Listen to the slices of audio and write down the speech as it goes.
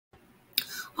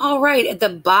All right, at the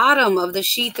bottom of the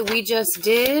sheet that we just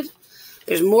did,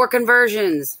 there's more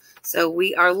conversions. So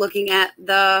we are looking at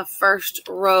the first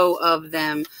row of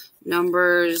them,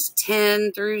 numbers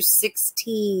 10 through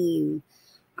 16.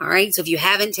 All right, so if you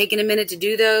haven't taken a minute to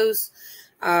do those,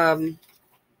 pause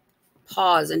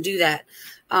and do that.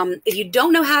 If you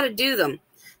don't know how to do them,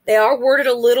 they are worded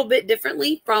a little bit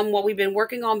differently from what we've been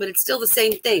working on, but it's still the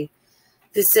same thing.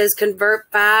 This says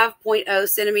convert 5.0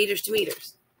 centimeters to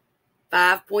meters.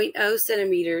 5.0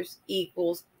 centimeters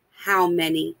equals how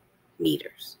many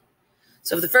meters?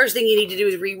 So the first thing you need to do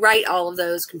is rewrite all of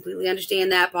those, completely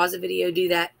understand that, pause the video, do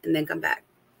that, and then come back.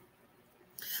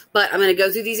 But I'm going to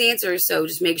go through these answers, so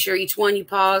just make sure each one you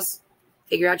pause,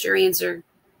 figure out your answer.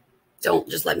 Don't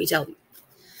just let me tell you.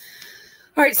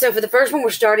 All right, so for the first one,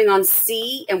 we're starting on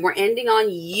C, and we're ending on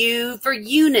U for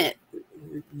unit.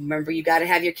 Remember, you got to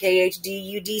have your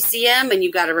KHDUDCM, and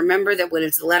you got to remember that when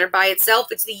it's a letter by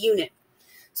itself, it's the unit.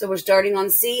 So we're starting on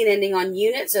C and ending on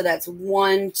unit, so that's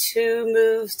 1, 2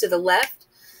 moves to the left.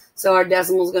 So our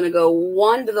decimal is going to go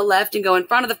 1 to the left and go in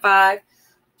front of the 5.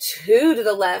 2 to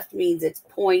the left means it's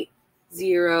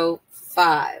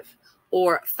 0.05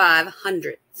 or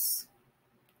 5/100ths.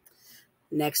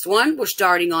 Next one, we're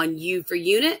starting on U for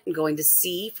unit and going to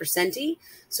C for centi.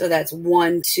 So that's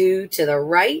 1, 2 to the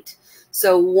right.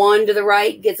 So 1 to the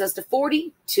right gets us to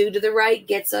 40. 2 to the right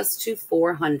gets us to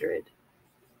 400.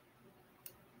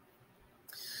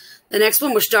 The next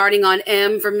one, we're starting on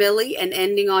M for milli and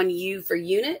ending on U for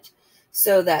unit.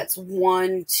 So that's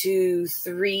 1, 2,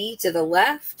 3 to the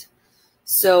left.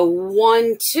 So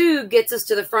 1, 2 gets us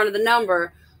to the front of the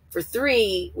number. For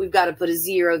 3, we've got to put a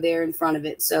 0 there in front of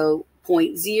it. So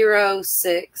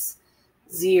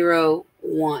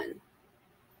 0.0601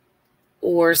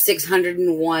 or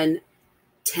 601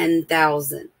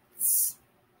 10,000ths.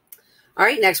 All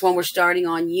right, next one, we're starting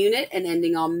on unit and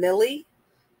ending on milli.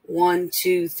 1,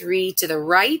 2, 3 to the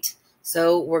right.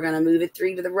 So we're going to move it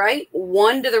 3 to the right.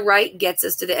 1 to the right gets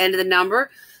us to the end of the number.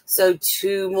 So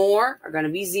 2 more are going to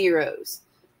be zeros.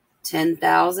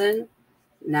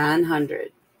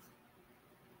 10,900.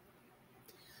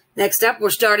 Next up, we're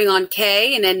starting on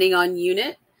K and ending on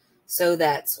unit. So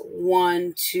that's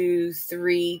 1, 2,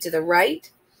 3 to the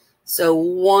right. So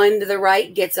 1 to the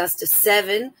right gets us to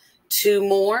 7. 2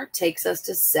 more takes us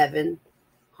to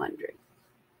 700.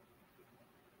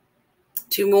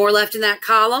 2 more left in that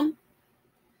column.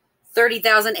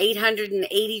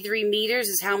 30,883 meters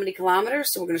is how many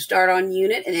kilometers? So we're going to start on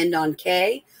unit and end on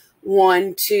K.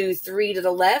 1, 2, 3 to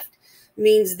the left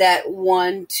means that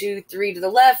 1, 2, 3 to the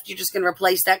left, you're just going to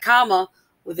replace that comma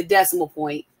with a decimal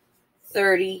point.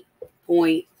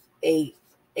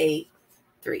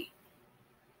 30.883.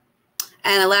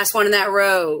 And the last one in that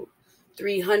row,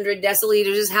 300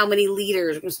 deciliters is how many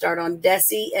liters? We're going to start on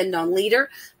deci, end on liter.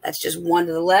 That's just 1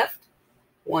 to the left.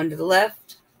 1 to the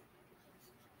left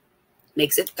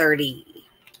makes it 30.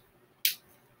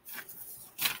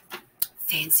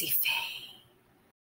 Fancy face.